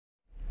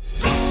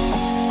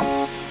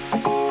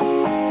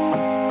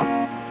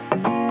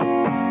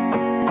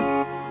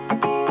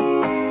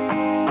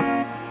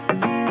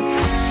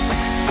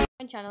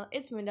channel.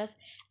 It's Mundas,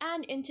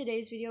 and in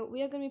today's video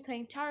we are going to be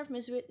playing Tower of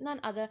Misery with none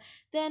other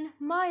than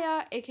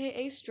Maya,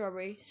 aka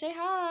Strawberry. Say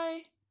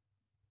hi!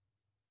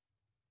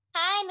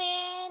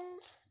 Hi,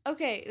 Moons!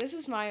 Okay, this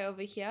is Maya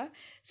over here.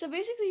 So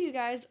basically, you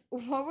guys,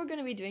 what we're going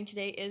to be doing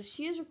today is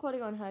she is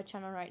recording on her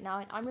channel right now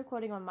and I'm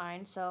recording on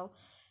mine, so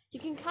you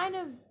can kind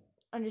of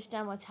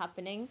understand what's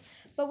happening.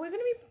 But we're going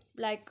to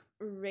be like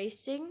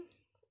racing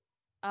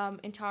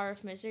in Tower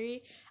of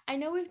Misery. I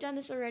know we've done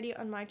this already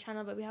on my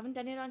channel, but we haven't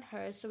done it on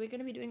hers, so we're going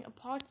to be doing a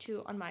part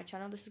 2 on my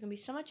channel. This is going to be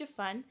so much of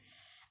fun.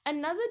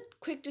 Another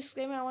quick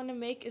disclaimer I want to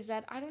make is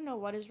that I don't know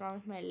what is wrong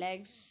with my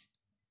legs.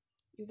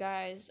 You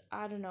guys,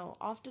 I don't know.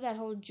 After that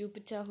whole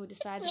Jupiter who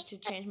decided to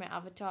change my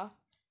avatar,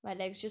 my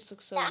legs just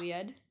look so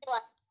weird.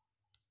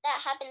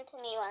 That happened to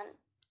me once.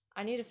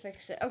 I need to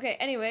fix it. Okay,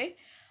 anyway,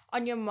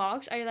 on your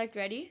marks, are you like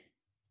ready?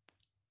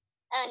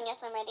 Yes,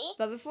 I'm ready.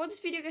 But before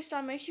this video gets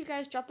started, make sure you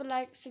guys drop a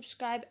like,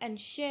 subscribe, and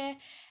share.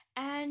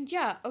 And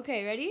yeah,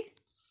 okay, ready?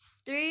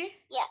 3,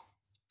 Yeah.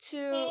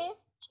 2,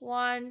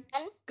 1,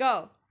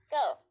 go.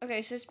 Go.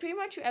 Okay, so it's pretty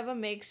much whoever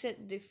makes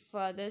it the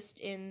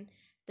furthest in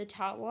the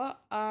tower.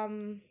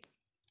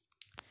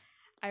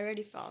 I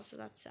already fell, so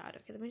that's sad.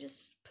 Okay, let me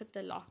just put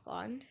the lock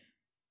on.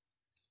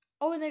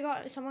 Oh,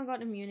 and someone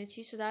got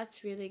immunity, so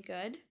that's really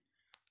good.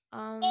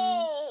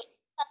 Yay!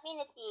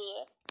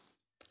 Community.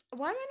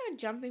 Why am I not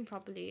jumping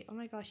properly? Oh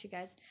my gosh, you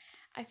guys.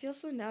 I feel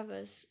so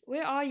nervous.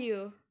 Where are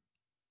you?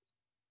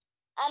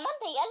 I'm on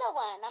the yellow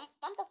one. I'm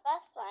on the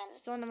first one.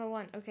 Store number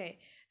 1. Okay.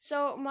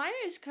 So Maya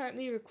is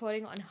currently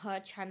recording on her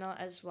channel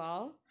as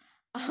well.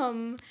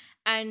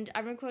 And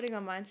I'm recording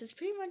on mine, so it's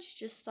pretty much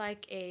just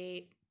like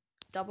a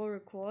double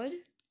record.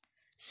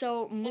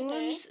 So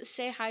moons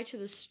say hi to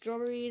the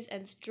strawberries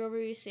and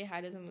strawberries say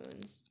hi to the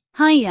moons.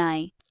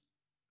 Hi.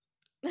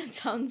 That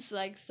sounds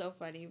like so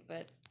funny,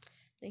 but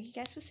thank you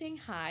guys for saying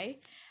hi.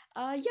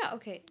 Yeah,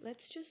 okay,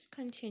 let's just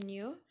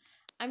continue.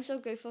 I'm so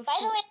grateful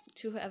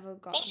to whoever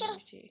got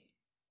emoji.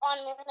 On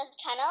Luna's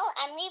channel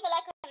and leave a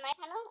like on my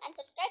channel and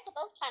subscribe to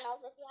both channels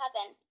if you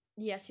haven't.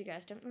 Yes, you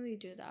guys definitely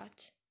do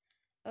that.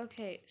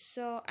 Okay,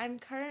 so I'm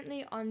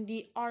currently on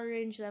the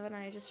orange level and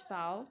I just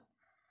fell.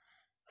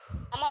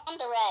 I'm on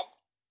the red.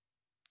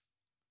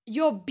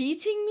 You're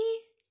beating me?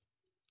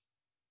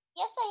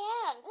 Yes,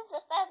 I am. This is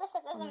the furthest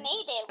I've ever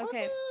made it.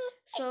 Okay,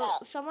 so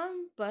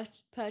someone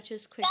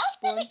purchased quick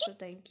spawn, so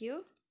thank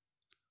you.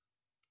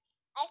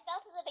 I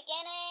fell to the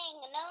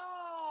beginning.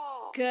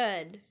 No.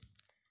 Good.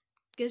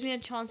 Gives me a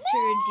chance to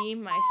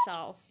redeem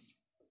myself.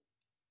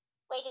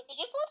 Wait, did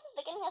you fall to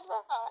the beginning as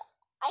well?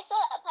 I saw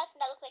a person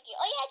that looks like you.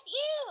 Oh yeah, it's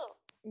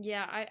you.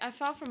 Yeah, I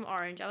fell from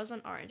orange. I was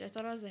on orange. I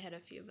thought I was ahead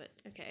of you, but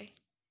okay.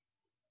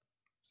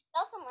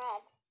 Fell from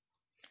red.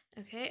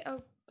 Okay, oh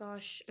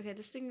gosh. Okay,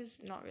 this thing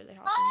is not really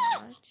helping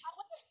that much.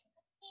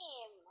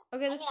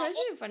 Okay, this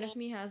person in front of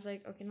me has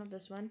like, okay, not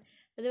this one,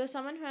 but there was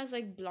someone who has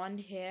like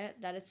blonde hair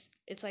that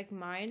it's like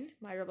mine,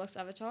 my Roblox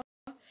avatar,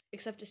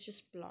 except it's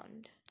just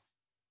blonde.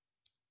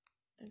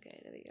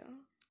 Okay, there we go.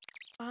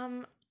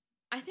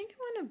 I think I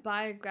want to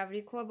buy a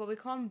gravity core, but we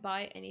can't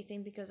buy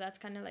anything because that's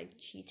kind of like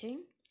cheating.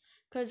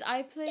 Because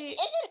I play...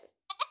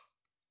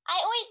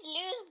 I always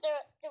lose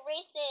the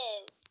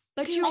races.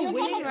 But you're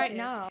winning right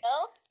now.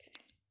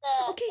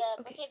 Okay.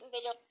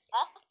 Video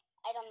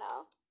I don't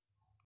know.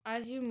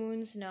 As you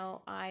moons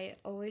know, I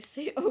always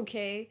say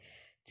okay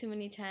too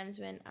many times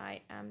when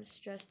I am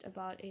stressed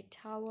about a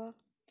tower.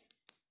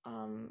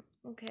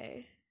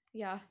 Okay.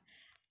 Yeah.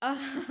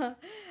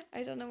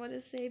 I don't know what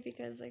to say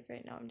because like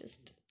right now I'm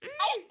just...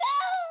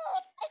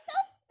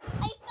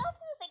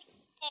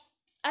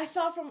 I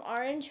fell from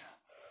orange.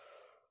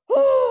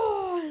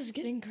 Oh, this is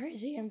getting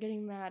crazy. I'm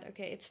getting mad.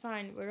 Okay, it's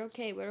fine. We're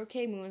okay. We're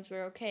okay, moons.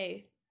 We're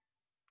okay.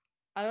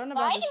 I don't know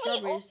about the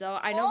strawberries though.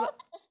 I know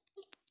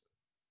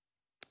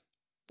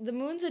the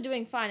moons are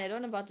doing fine. I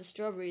don't know about the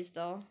strawberries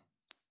though.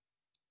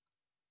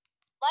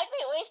 Why do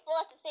we always fall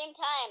at the same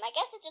time? I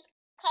guess it's just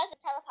because of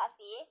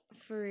telepathy.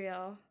 For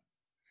real.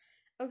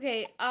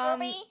 Okay, fighting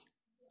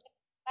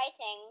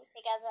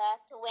together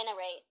to win a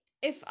race.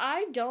 If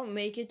I don't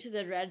make it to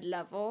the red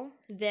level,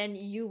 then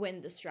you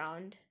win this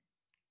round.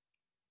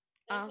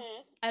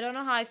 I don't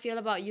know how I feel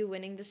about you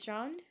winning this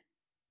round.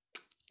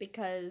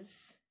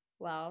 Because,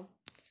 well,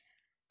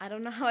 I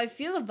don't know how I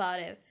feel about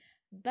it.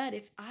 But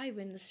if I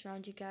win this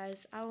round, you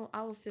guys, I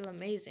will feel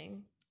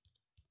amazing.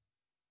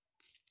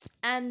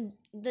 And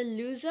the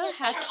loser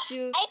has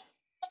to... I've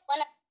won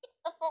a race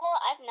before.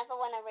 I've never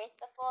won a race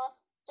before.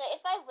 So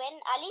if I win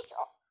at least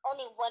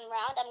only one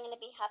round, I'm going to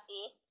be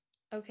happy.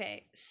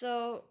 Okay,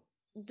 so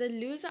the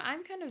loser,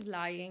 I'm kind of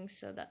lagging,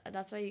 so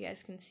that's why you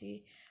guys can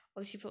see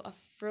all these people are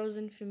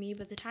frozen for me,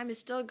 but the time is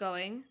still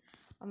going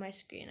on my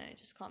screen. I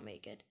just can't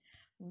make it.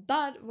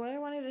 But what I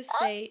wanted to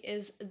say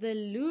is the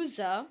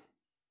loser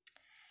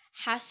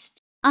has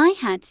to... I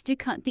had to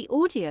cut the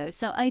audio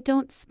so I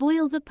don't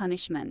spoil the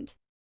punishment.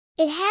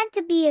 It had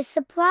to be a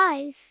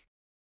surprise.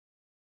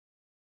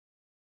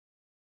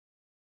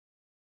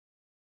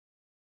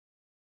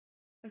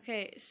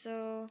 Okay,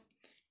 so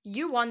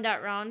you won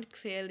that round,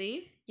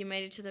 clearly. You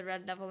made it to the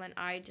red level and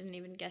I didn't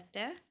even get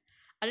there.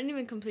 I didn't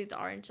even complete the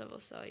orange level,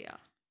 so yeah.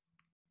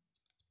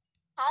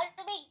 How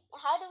do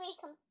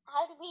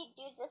we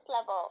do this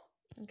level?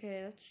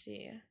 Okay, let's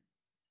see.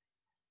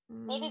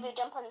 Maybe we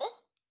jump on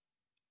this.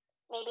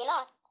 Maybe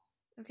not.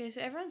 Okay,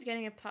 so everyone's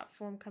getting a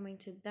platform coming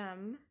to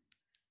them.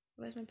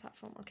 Where's my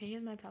platform? Okay,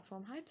 here's my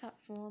platform. Hi,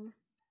 platform.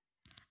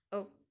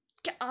 Oh,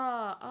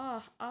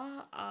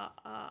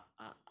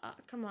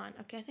 come on.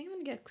 Okay, I think I'm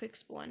gonna get quick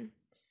spawn.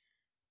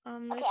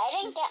 Okay, Let's I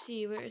didn't just get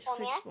see where is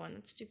platform quick yet. spawn.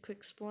 Let's do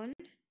quick spawn.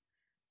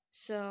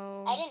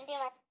 So I didn't do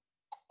my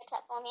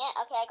platform yet.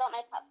 Okay, I got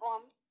my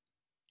platform.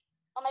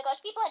 Oh my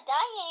gosh, people are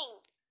dying.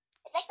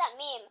 It's like that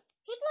meme.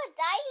 People are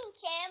dying,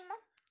 Kim.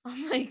 oh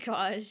my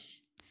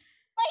gosh.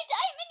 My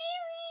diamond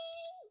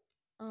earring.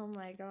 Oh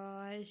my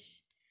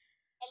gosh.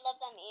 I love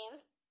that meme.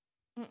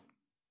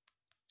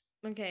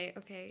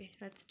 Okay,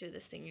 let's do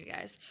this thing, you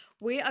guys.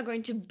 We are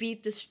going to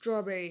beat the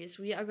strawberries.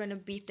 We are going to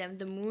beat them.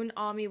 The moon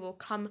army will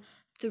come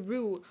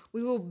through.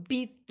 We will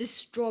beat the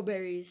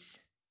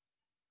strawberries.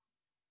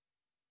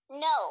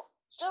 No,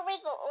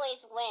 strawberries will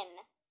always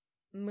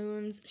win.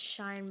 Moons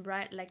shine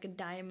bright like a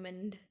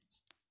diamond.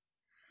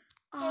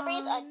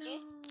 Strawberries Oh, are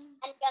juicy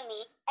and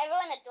yummy.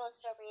 Everyone adores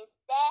strawberries.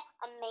 They're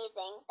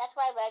amazing. That's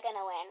why we're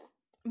gonna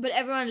win. But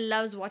everyone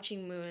loves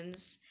watching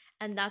moons.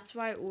 And that's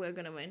why we're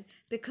gonna win.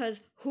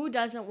 Because who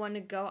doesn't want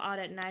to go out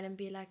at night and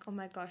be like, oh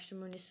my gosh, the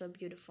moon is so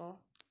beautiful?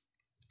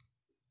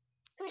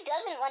 Who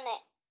doesn't wanna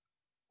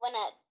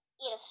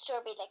eat a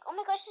strawberry? Like, oh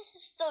my gosh, this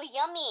is so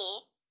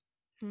yummy.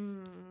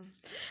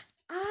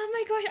 Oh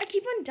my gosh, I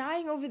keep on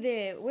dying over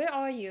there. Where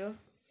are you?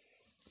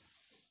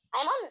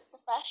 I'm on the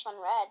first one,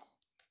 red.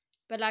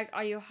 But like,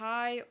 are you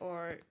high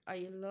or are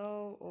you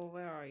low or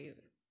where are you?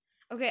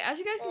 Okay, as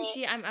you guys can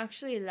see, I'm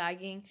actually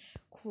lagging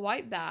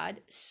quite bad.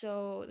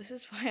 So this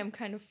is why I'm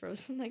kind of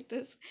frozen like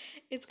this.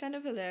 It's kind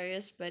of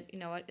hilarious, but you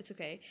know what? It's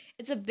okay.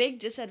 It's a big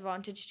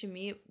disadvantage to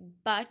me,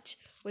 but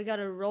we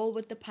gotta roll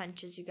with the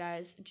punches, you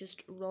guys.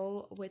 Just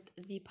roll with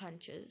the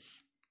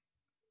punches.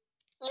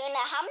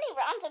 Luna, how many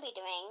rounds are we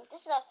doing?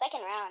 This is our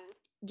second round.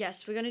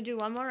 Yes, we're gonna do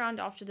one more round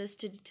after this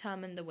to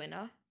determine the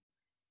winner.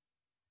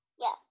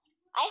 Yes.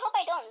 I hope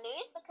I don't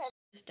lose because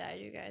Just died,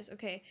 you guys.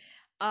 Okay,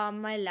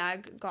 my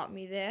lag got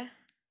me there.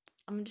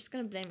 I'm just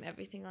gonna blame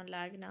everything on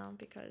lag now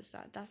because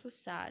that was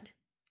sad.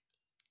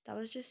 That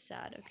was just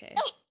sad. Okay.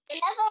 no, the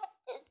level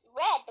is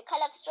red, the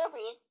color of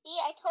strawberries. See,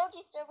 I told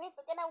you strawberries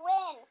were gonna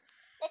win.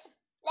 Let's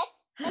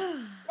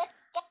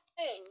get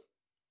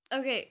through.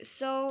 Okay,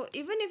 so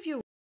even if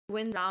you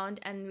win round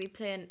and we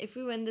play, and if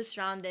we win this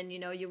round, then you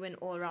know you win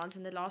all rounds,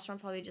 and the last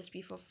round probably just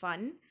be for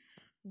fun.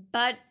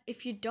 But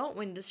if you don't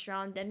win this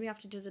round, then we have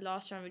to do the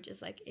last round, which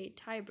is like a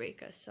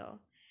tiebreaker. So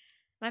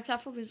my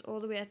platform is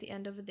all the way at the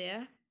end over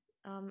there.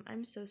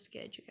 I'm so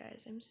scared, you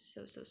guys. I'm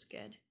so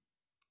scared.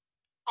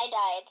 I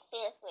died,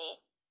 seriously.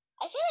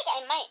 I feel like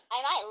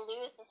I might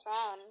lose this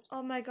round.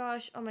 Oh my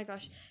gosh, oh my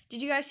gosh.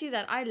 Did you guys see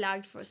that? I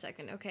lagged for a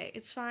second. Okay,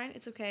 it's fine,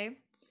 it's okay.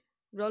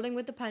 Rolling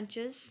with the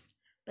punches,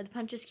 but the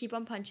punches keep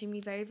on punching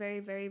me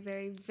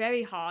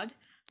very hard.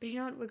 But you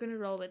know what? We're gonna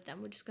roll with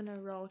them. We're just gonna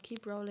roll.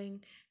 Keep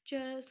rolling.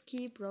 Just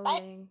keep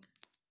rolling.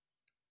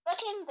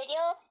 Broken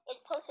video is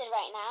posted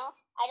right now.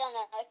 I don't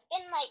know. It's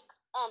been like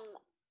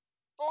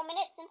 4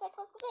 minutes since I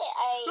posted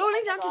it.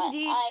 Rolling down to the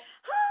D.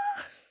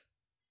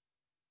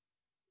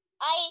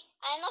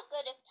 I'm not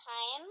good at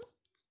time.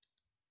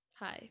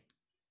 Hi.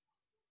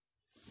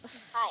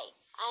 Hi,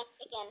 I'm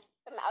again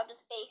from outer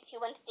space who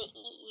wants to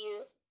eat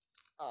you.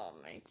 Oh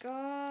my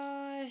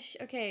gosh.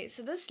 Okay,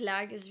 so this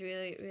lag is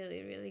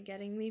really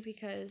getting me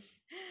because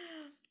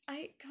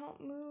I can't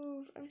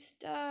move. I'm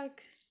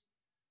stuck.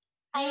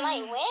 I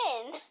might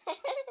win.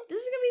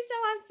 This is gonna be so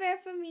unfair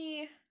for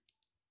me.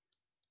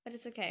 But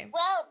it's okay.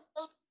 Well,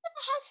 the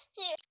has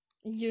to.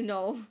 You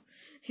know.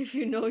 If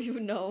you know, you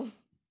know.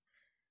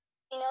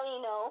 You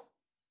know.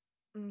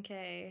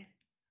 Okay.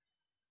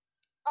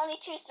 Only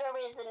 2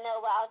 strawberries to know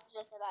what I was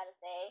just about to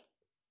say.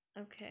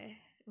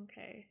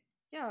 Okay.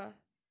 Yeah.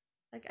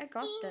 Like, I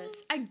got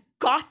this. I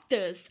got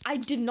this. I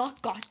did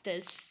not got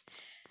this.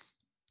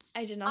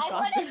 I did not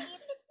got this.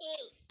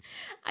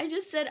 I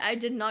just said I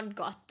did not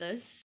got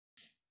this.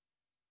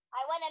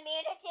 I want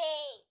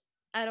immunity.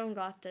 I don't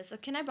got this. So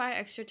can I buy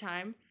extra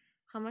time?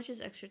 How much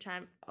is extra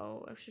time?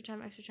 Oh, extra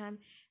time.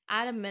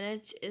 Add a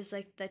minute is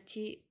like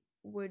 30.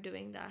 We're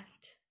doing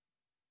that.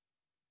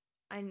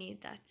 I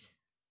need that.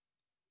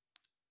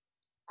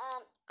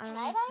 Can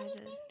I buy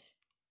anything?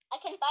 I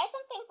can buy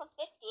something for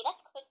 50.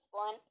 That's quick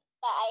spawn,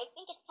 but I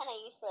think it's kind of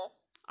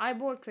useless. I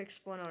bought quick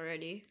spawn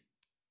already.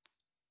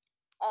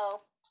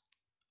 Oh.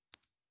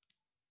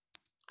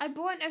 I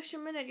bought an extra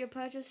minute. Your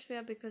purchase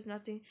failed because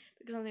something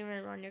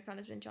went wrong. Your account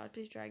has been charged.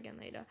 Please try again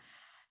later.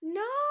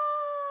 No.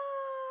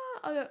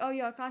 Oh,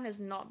 your account has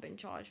not been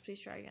charged. Please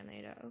try again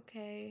later.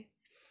 Okay.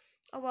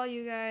 Oh well,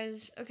 you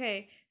guys.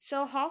 Okay.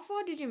 So how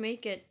far did you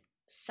make it,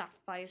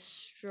 Sapphire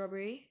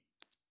Strawberry?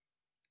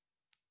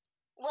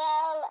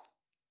 Well,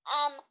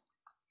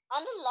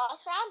 on the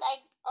last round,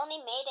 I only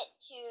made it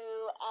to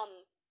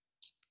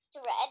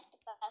red, the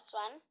first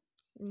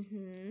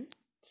one.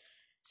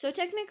 So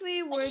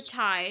technically we're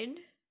tied.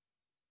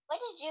 What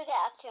did you get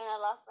up to in the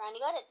last round?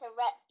 You got it to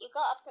red. You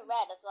got up to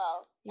red as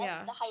well. That's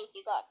Yeah. the highest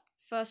you got.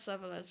 First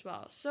level as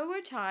well. So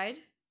we're tied.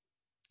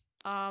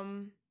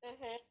 Mhm.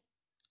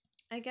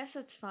 I guess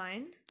that's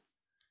fine.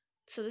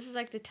 So this is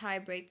like the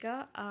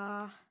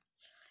tiebreaker.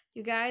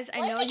 You guys, I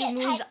What if know we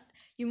get tied?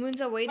 you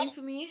moons are waiting What-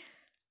 for me.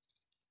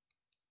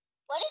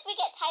 What if we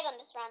get tied on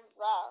this round as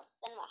well?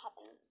 Then what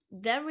happens?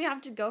 Then we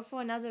have to go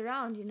for another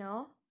round, you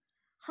know?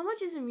 How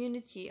much is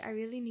immunity? I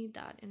really need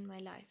that in my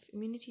life.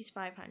 Immunity is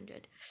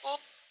 500.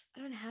 I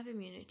don't have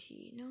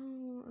immunity. No,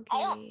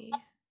 I don't. okay.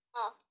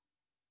 Oh,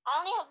 I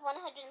only have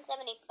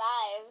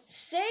 175.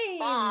 Same.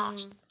 Ah.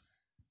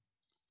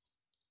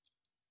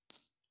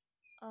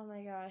 Oh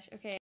my gosh.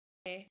 Okay.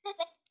 Because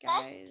the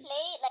Guys. first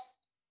play, like,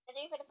 I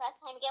do for the first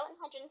time, you get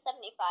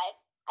 175.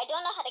 I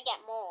don't know how to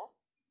get more.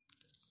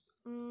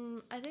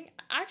 I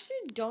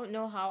actually don't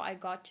know how I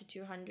got to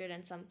 200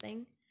 and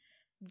something,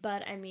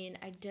 but I mean,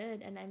 I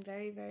did, and I'm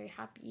very, very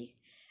happy.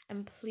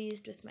 I'm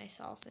pleased with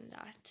myself in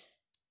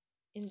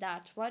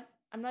that. What?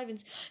 I'm not even.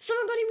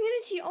 Someone got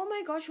immunity. Oh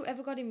my gosh!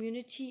 Whoever got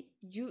immunity,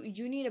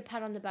 you need a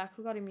pat on the back.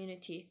 Who got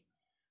immunity?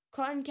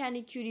 Cotton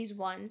Candy Cuties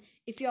won.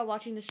 If you are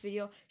watching this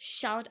video,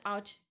 shout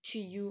out to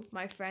you,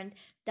 my friend.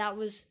 That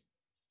was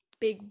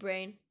big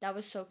brain. That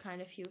was so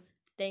kind of you.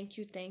 Thank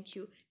you, thank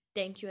you,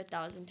 thank you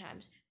 1,000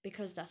 times,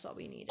 because that's what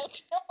we needed.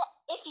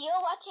 If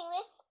you're watching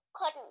this,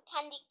 Cotton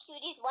Candy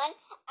Cuties one,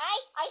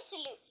 I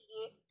salute to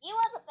you. You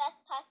are the best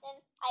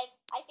person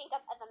I think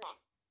I've ever met.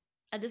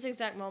 At this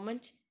exact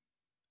moment,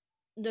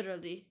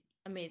 literally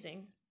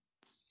amazing.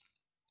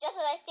 Just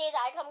as I say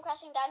that, I come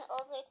crashing down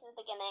all the way to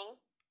the beginning.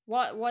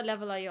 What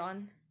level are you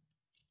on?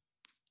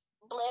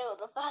 Blue,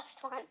 the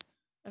first one.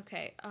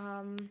 Okay,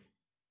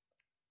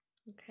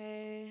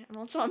 okay. I'm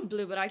also on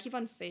blue, but I keep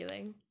on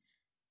failing.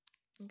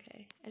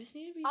 Okay, I just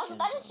need to be I was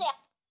about to gentle. say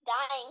I'm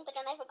dying, but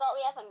then I forgot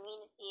we have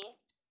immunity.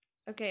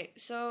 Okay,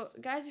 so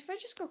guys, if I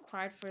just go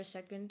quiet for a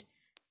second,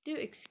 do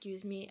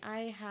excuse me.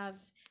 I have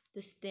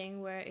this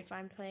thing where if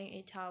I'm playing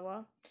a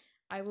tower,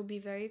 I will be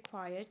very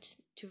quiet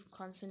to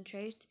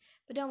concentrate.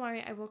 But don't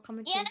worry, I will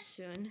commentate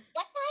soon.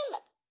 One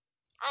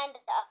time,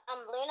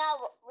 and Luna,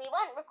 we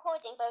weren't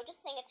recording, but we were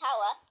just playing a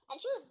tower, and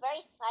she was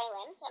very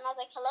silent, and I was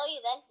like, hello, you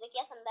then? She's like,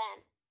 yes, I'm then.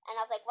 And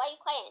I was like, why are you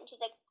quiet? And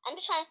she's like, I'm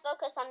just trying to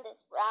focus on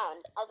this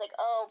round. I was like,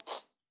 oh.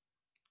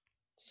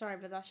 Sorry,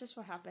 but that's just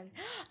what happened.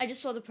 I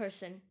just saw the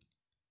person.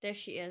 There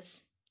she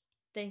is.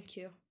 Thank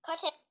you.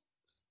 Cotton.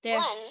 There,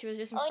 One. she was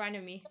just in front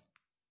of me.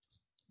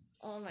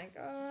 Oh my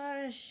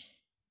gosh.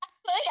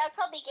 I'd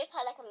probably give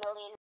her like 1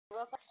 million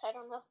Robux. I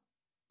don't know.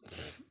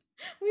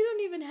 We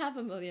don't even have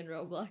 1 million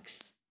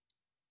Roblox.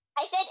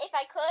 I said if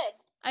I could.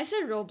 I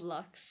said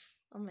Roblox.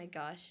 Oh my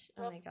gosh.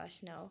 Oh my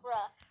gosh, no.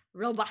 Bruh.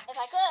 Roblox. If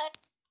I could,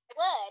 I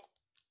would.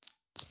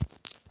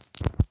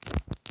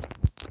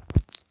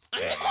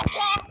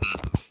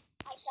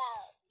 I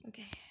fell.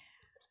 Okay.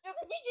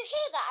 Did you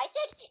hear that? I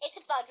said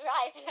it's about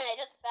drive and then I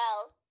just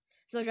fell.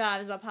 So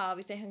drive is about power.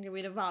 We stay hungry,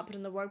 we devour, put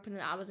in the work, put in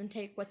the hours, and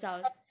take what's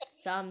ours.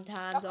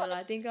 Sometimes all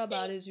I think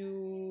about is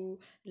you.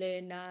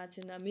 Late nights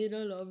in the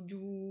middle of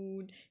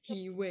June.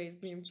 He waves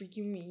been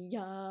freaking me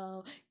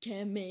out.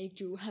 Can't make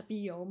you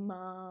happy or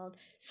mild.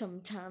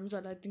 Sometimes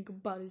all I think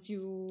about is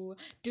you.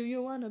 Do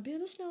you wanna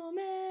build a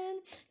snowman?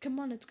 Come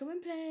on, let's go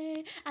and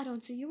play. I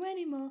don't see you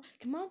anymore.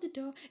 Come out the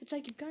door. It's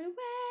like you've gone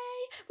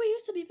away. We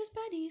used to be best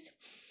buddies,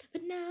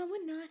 but now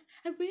we're not.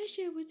 I wish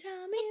you would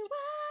tell me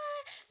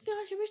why.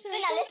 Gosh, I wish that I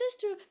thought this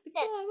through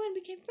before I went and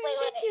became friends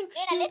with you.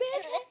 Luna, You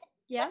listen.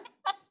 Yeah?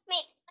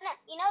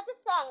 You know the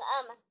song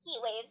Heat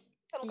Waves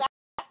from Glass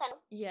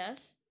Animal?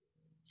 Yes.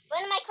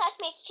 One of my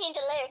classmates changed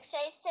the lyrics.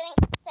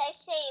 Should I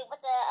say what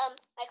the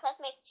my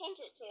classmates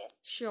changed it to?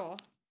 Sure.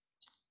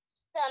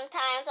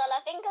 Sometimes all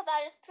I think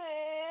about is poo.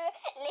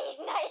 Late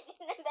nights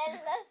in the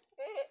middle of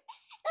poo.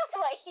 That's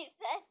what he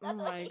said. Oh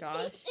my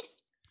gosh.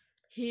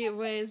 He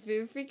always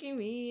been freaking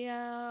me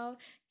out.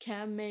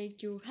 Can't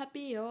make you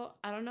happy or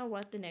I don't know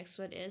what the next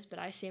word is, but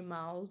I say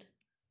mild.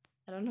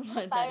 I don't know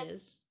what that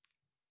is.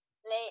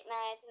 Late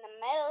nights in the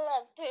middle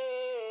of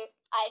poo.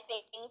 I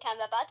think I'm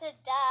about to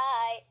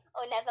die.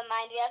 Oh, never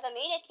mind, we have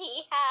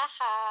immunity. Ha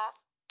ha.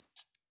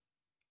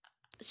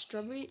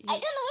 Strawberry. I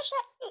don't know what's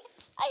happening.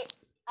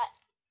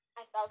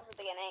 I fell to the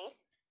beginning.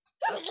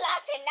 Who's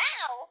laughing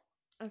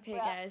now? Okay,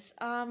 Bruh. guys.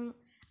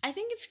 I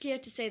think it's clear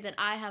to say that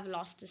I have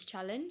lost this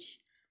challenge.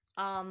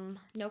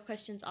 No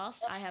questions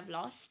asked. I have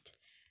lost,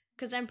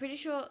 because I'm pretty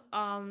sure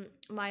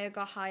Maya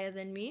got higher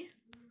than me.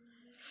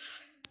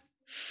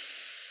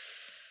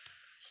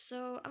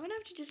 So I'm gonna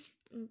have to just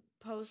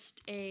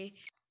post a.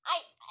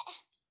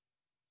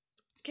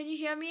 Can you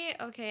hear me?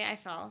 Okay, I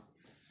fell.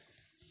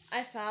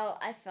 I fell.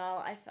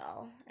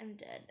 I'm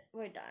dead.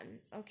 We're done.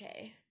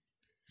 Okay.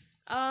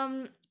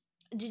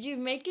 Did you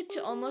make it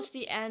to almost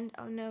the end?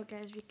 Oh no,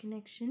 guys,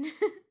 reconnection.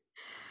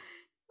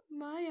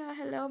 Maya,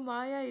 hello,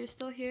 Maya. You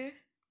still here?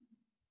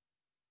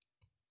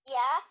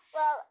 Yeah.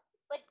 Well,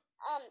 but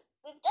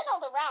we've done all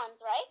the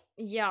rounds, right?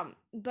 Yeah,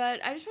 but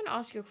I just want to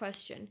ask you a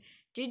question.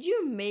 Did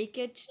you make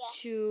it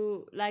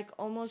to like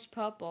almost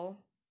purple?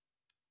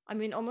 I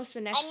mean, almost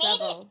the next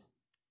level.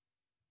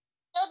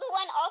 So the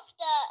one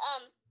after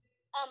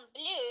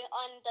blue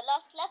on the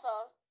last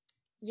level.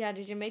 Yeah,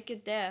 did you make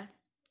it there?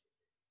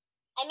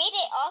 I made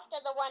it after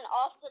the one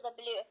after the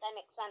blue, if that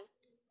makes sense.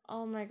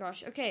 Oh my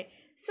gosh. Okay,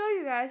 so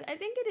you guys, I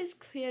think it is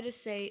clear to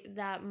say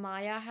that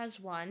Maya has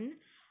won.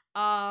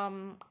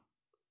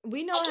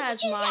 We know I her get to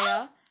as choose the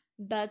Maya,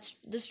 but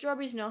the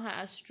strawberries know her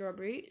as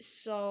Strawberry.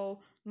 So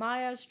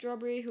Maya,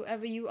 Strawberry,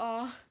 whoever you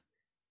are,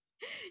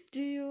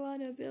 do you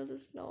wanna build a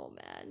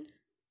snowman?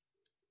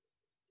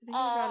 I think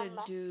I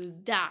gotta do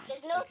that.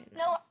 There's no Okay, snow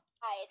no.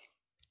 outside.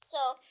 So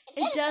It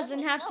instead of building doesn't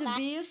a have to snowman,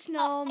 be a I rebuild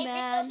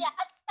snowman. your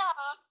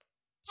avatar.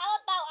 How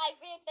about I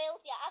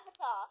rebuild your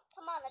avatar?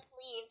 Come on, let's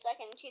leave so I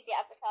can choose your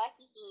avatar.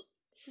 Hee hee.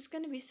 This is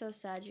gonna be so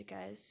sad, you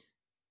guys.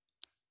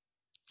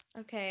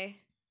 Okay,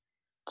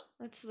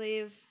 let's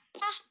leave.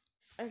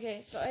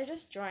 Okay, so I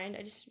just joined.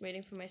 I just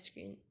waiting for my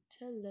screen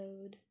to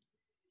load.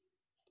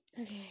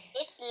 Okay.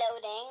 It's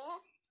loading.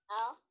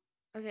 Oh.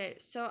 Okay,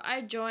 so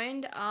I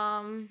joined.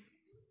 I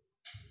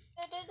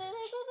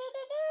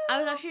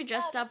was actually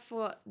dressed up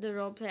for the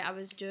roleplay I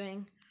was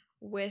doing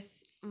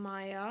with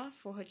Maya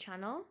for her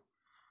channel.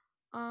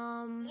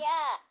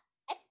 Yeah,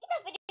 I think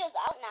that video's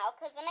out now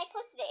because when I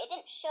posted it, it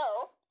didn't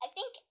show. I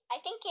think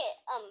it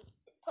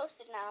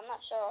posted now. I'm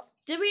not sure.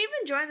 Did we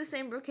even join the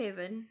same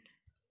Brookhaven?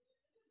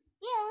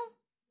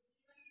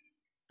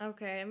 Yeah,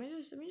 Okay, let me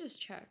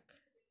just check.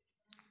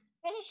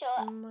 pretty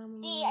sure.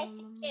 See, I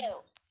see you.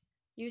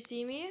 You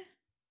see me?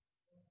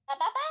 Bye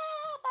bye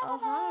bye. Oh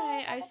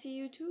hi, I see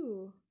you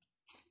too.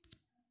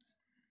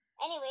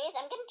 Anyways,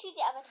 I'm gonna choose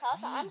the avatar.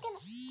 So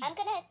I'm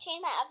gonna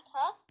change my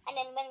avatar, and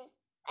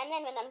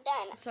then when I'm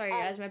done. Sorry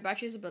guys, my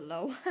battery's a bit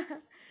low.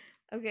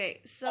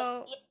 Okay,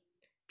 so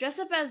dress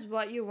up as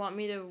what you want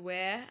me to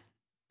wear,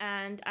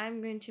 and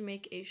I'm going to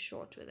make a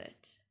short with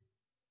it.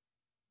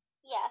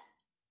 Yes.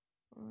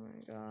 Oh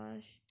my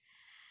gosh.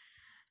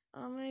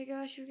 Oh my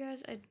gosh, you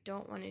guys, I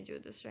don't want to do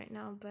this right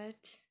now,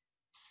 but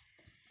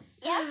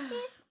Yeah.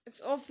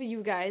 it's all for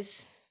you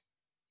guys.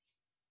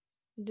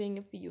 I'm doing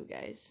it for you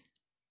guys.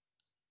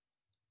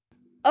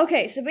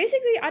 Okay, so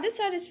basically I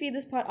decided to speed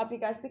this part up, you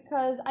guys,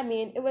 because I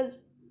mean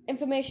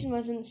information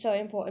wasn't so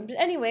important. But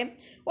anyway,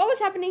 what was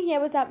happening here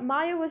was that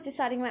Maya was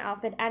deciding my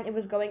outfit and it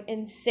was going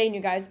insane,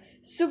 you guys.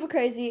 Super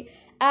crazy.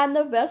 And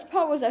the best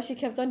part was that she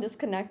kept on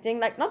disconnecting.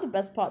 Like, not the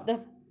best part,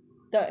 the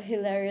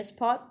hilarious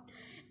part.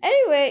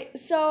 Anyway,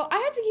 so I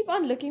had to keep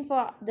on looking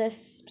for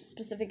this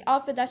specific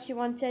outfit that she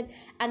wanted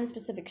and a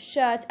specific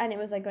shirt, and it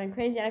was like going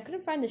crazy, and I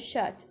couldn't find the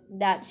shirt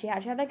that she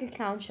had. She had like a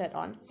clown shirt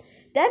on.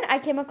 Then I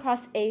came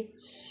across a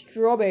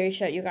strawberry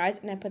shirt, you guys,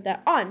 and I put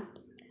that on.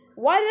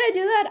 Why did I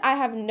do that? I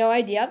have no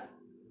idea.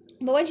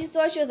 But when she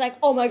saw it, she was like,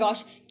 oh my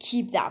gosh,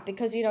 keep that.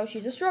 Because, you know,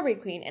 she's a strawberry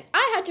queen. And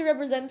I had to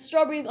represent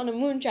strawberries on a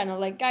moon channel.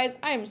 Like, guys,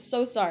 I am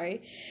so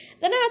sorry.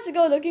 Then I had to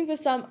go looking for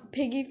some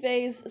piggy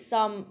face,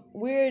 some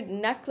weird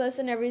necklace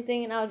and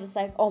everything. And I was just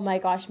like, oh my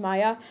gosh,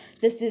 Maya,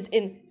 this is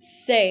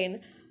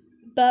insane.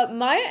 But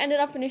Maya ended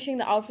up finishing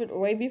the outfit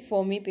way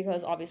before me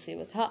because obviously it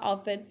was her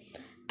outfit.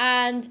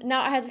 And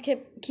now I had to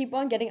keep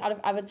on getting out of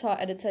Avatar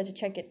Editor to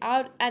check it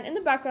out. And in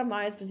the background,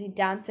 Maya's busy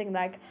dancing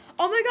like,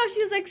 oh my gosh,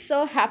 she was like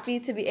so happy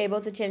to be able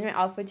to change my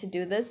outfit to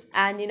do this.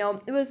 And you know,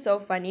 it was so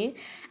funny.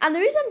 And the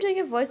reason I'm doing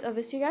a voiceover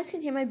is so you guys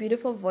can hear my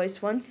beautiful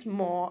voice once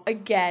more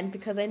again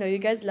because I know you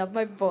guys love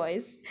my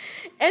voice.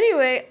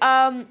 Anyway,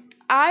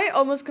 I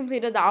almost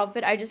completed the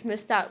outfit. I just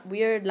missed that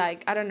weird,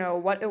 like, I don't know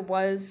what it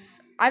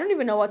was. I don't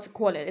even know what to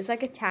call it. It's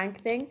like a tank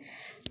thing.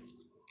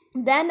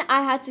 Then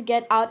I had to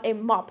get out a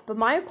mop, but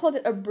Maya called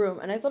it a broom,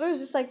 and I thought it was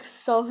just like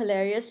so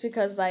hilarious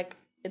because like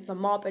it's a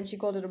mop and she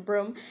called it a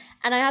broom,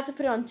 and I had to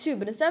put it on two,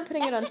 but instead of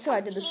putting it on two,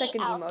 I did the second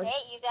emote.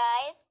 You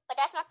guys, but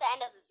that's not the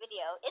end of the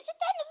video. Is it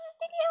the end of the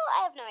video?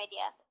 I have no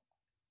idea.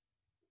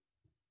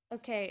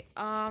 Okay,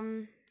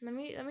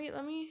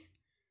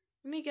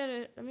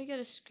 let me get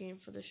a screen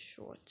for the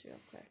short real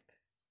quick.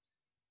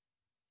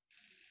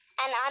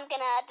 And I'm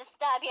gonna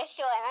disturb your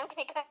show, and I'm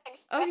gonna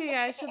go. Okay,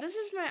 guys, so this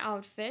is my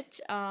outfit.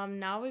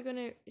 Now we're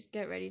gonna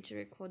get ready to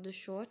record the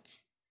short.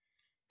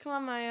 Come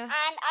on, Maya. And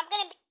I'm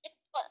gonna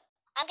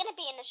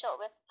be in the short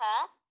with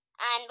her,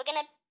 and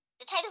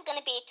the title's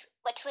gonna be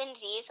we're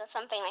twinsies or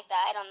something like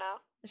that. I don't know.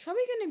 It's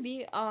probably gonna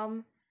be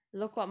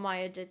look what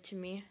Maya did to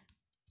me.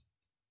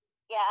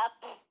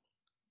 Yeah.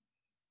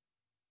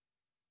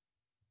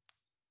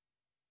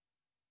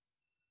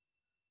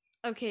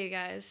 Okay,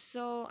 guys,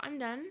 so I'm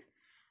done.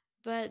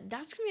 But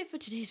that's gonna be it for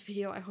today's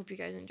video. I hope you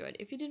guys enjoyed.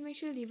 If you did, make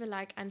sure to leave a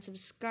like and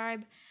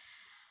subscribe.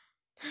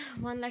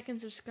 One like and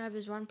subscribe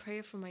is one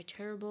prayer for my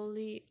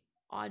terribly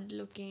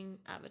odd-looking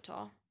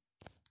avatar.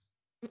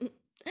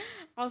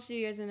 I'll see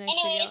you guys in the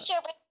next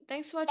video.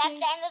 Thanks for watching.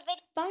 That's the end of the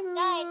video. Bye,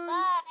 moons.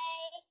 Bye.